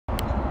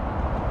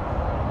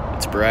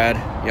It's Brad,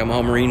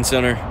 Yamaha Marine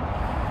Center.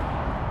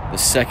 The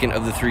second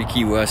of the 3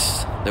 Key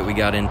Wests that we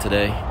got in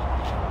today.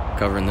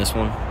 Covering this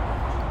one.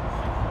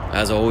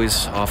 As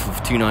always, off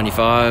of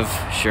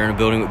 295, sharing a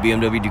building with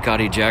BMW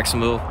Ducati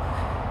Jacksonville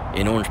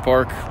in Orange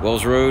Park,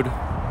 Wells Road,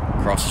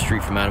 across the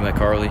street from Adamek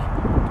Harley.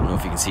 I don't know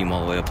if you can see them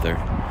all the way up there.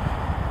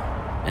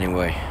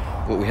 Anyway,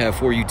 what we have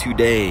for you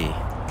today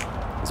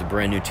is a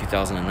brand new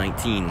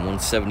 2019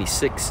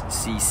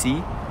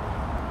 176cc.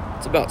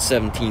 It's about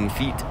 17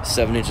 feet,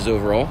 7 inches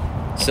overall,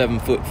 7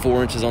 foot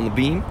 4 inches on the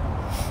beam.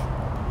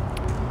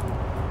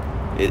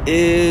 It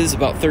is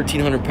about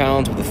 1,300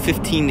 pounds with a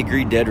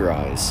 15-degree dead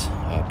rise.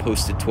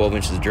 Posted 12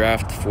 inches of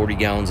draft, 40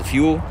 gallons of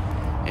fuel,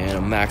 and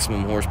a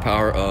maximum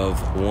horsepower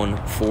of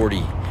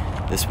 140.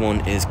 This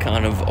one is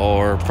kind of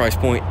our price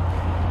point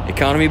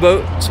economy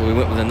boat, so we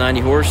went with a 90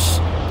 horse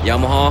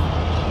Yamaha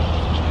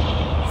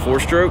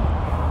 4-stroke.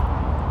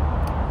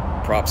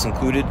 Props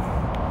included,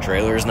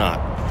 trailer is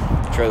not.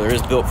 Trailer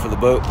is built for the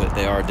boat, but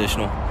they are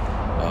additional.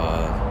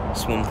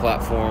 Swim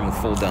platform with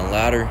fold down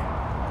ladder.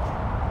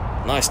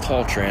 Nice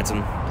tall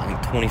transom, I think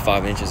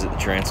 25 inches at the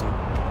transom.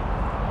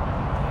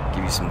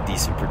 Give you some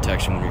decent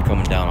protection when you're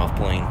coming down off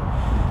plane.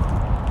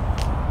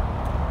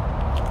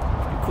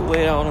 Pretty cool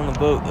layout on the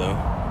boat though.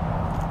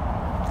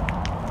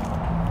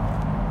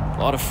 A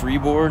lot of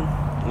freeboard,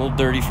 a little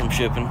dirty from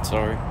shipping,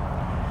 sorry.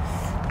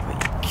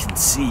 But you can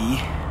see,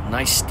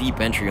 nice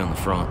steep entry on the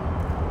front.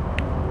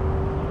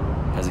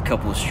 Has a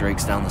couple of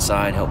strakes down the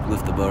side, help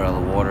lift the boat out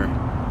of the water.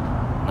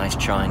 Nice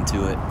chine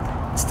to it.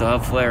 Still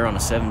have flare on a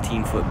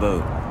 17-foot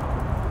boat.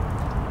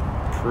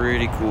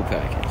 Pretty cool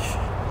package.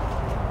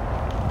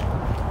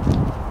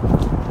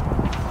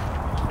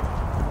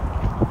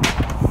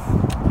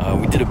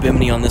 We did a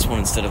bimini on this one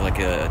instead of like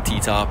a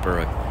T-top or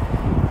a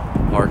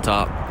hard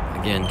top.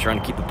 Again, trying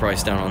to keep the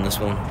price down on this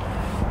one.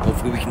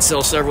 Hopefully we can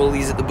sell several of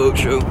these at the boat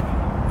show.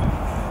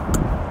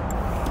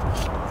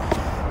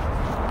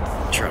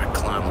 Try to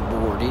climb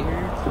aboard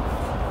here.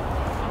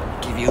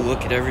 Give you a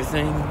look at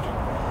everything.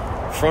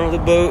 Front of the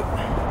boat,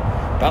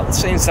 about the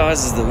same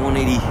size as the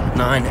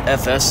 189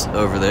 FS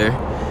over there,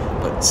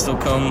 but it still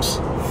comes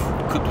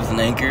equipped with an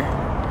anchor,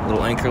 a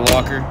little anchor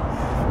locker,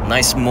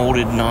 nice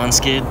molded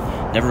non-skid.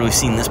 Never really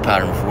seen this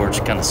pattern before. It's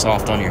kind of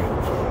soft on your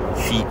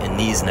feet and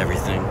knees and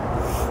everything.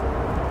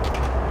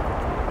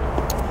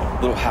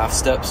 Little half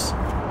steps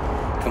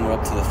coming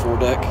up to the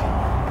foredeck.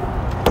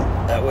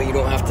 That way you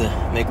don't have to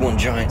make one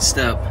giant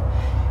step.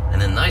 And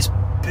then nice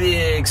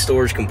big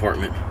storage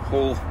compartment.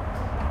 Whole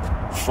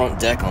front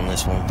deck on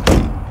this one.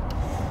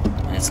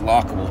 And it's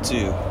lockable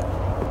too.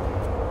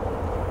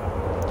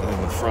 And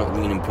then the front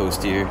leaning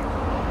post here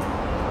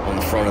on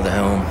the front of the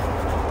helm.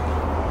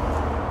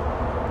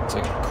 It's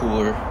like a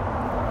cooler.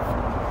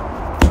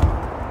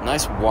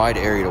 Nice wide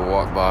area to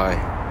walk by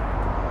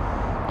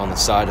on the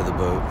side of the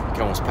boat. You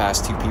can almost pass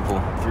 2 people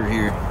through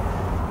here.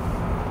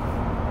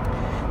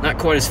 Not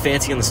quite as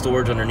fancy on the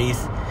storage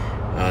underneath.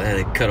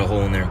 They cut a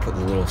hole in there and put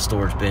the little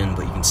storage bin,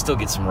 but you can still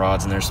get some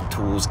rods in there, some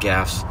tools,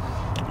 gaffs,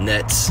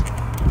 nets,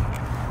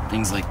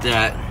 things like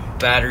that.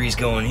 Batteries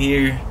going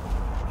here.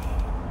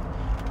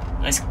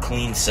 Nice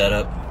clean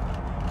setup.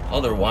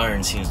 All their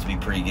wiring seems to be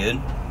pretty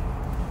good.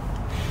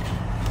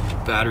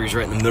 Batteries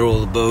right in the middle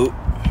of the boat.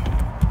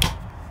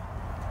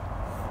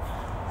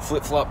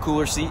 Flip-flop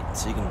cooler seat,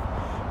 so you can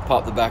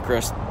pop the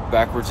backrest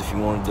backwards if you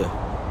wanted to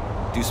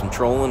do some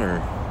trolling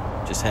or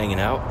just hanging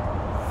out.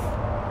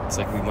 Looks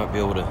like we might be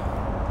able to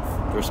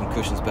throw some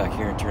cushions back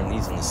here and turn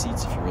these in the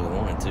seats if you really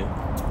wanted to.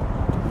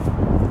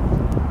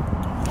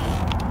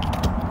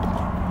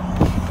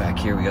 Back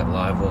here we got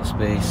live well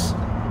space.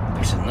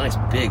 There's a nice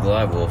big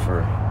live well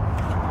for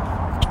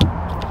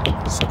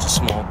such a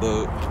small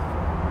boat.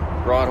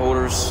 Rod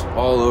holders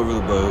all over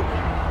the boat.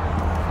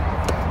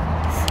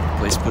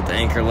 Place to put the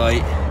anchor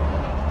light.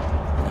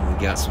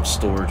 Got some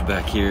storage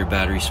back here,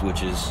 battery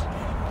switches.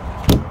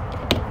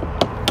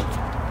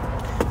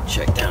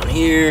 Check down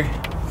here,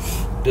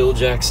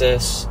 bilge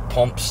access,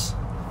 pumps,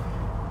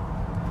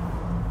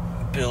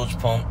 bilge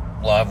pump,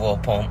 live well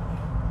pump.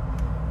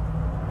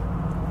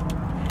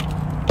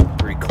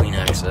 Pretty clean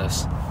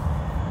access.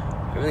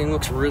 Everything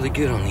looks really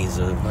good on these,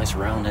 nice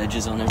round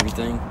edges on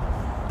everything.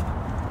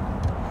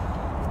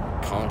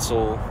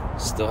 Console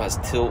still has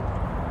tilt,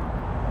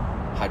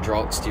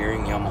 hydraulic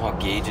steering, Yamaha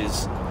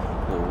gauges.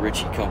 Little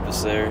Ritchie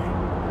compass there.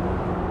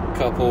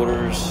 Cup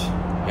holders,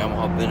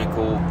 Yamaha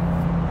binnacle,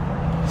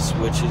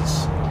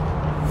 switches.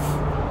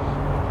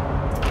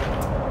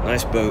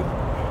 Nice boat.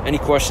 Any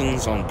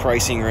questions on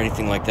pricing or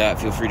anything like that,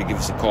 feel free to give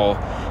us a call,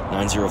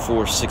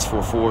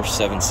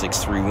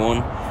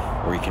 904-644-7631,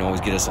 or you can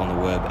always get us on the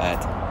web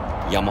at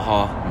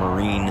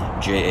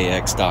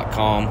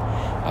YamahaMarineJAX.com.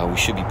 We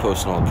should be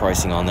posting all the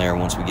pricing on there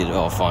once we get it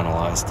all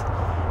finalized.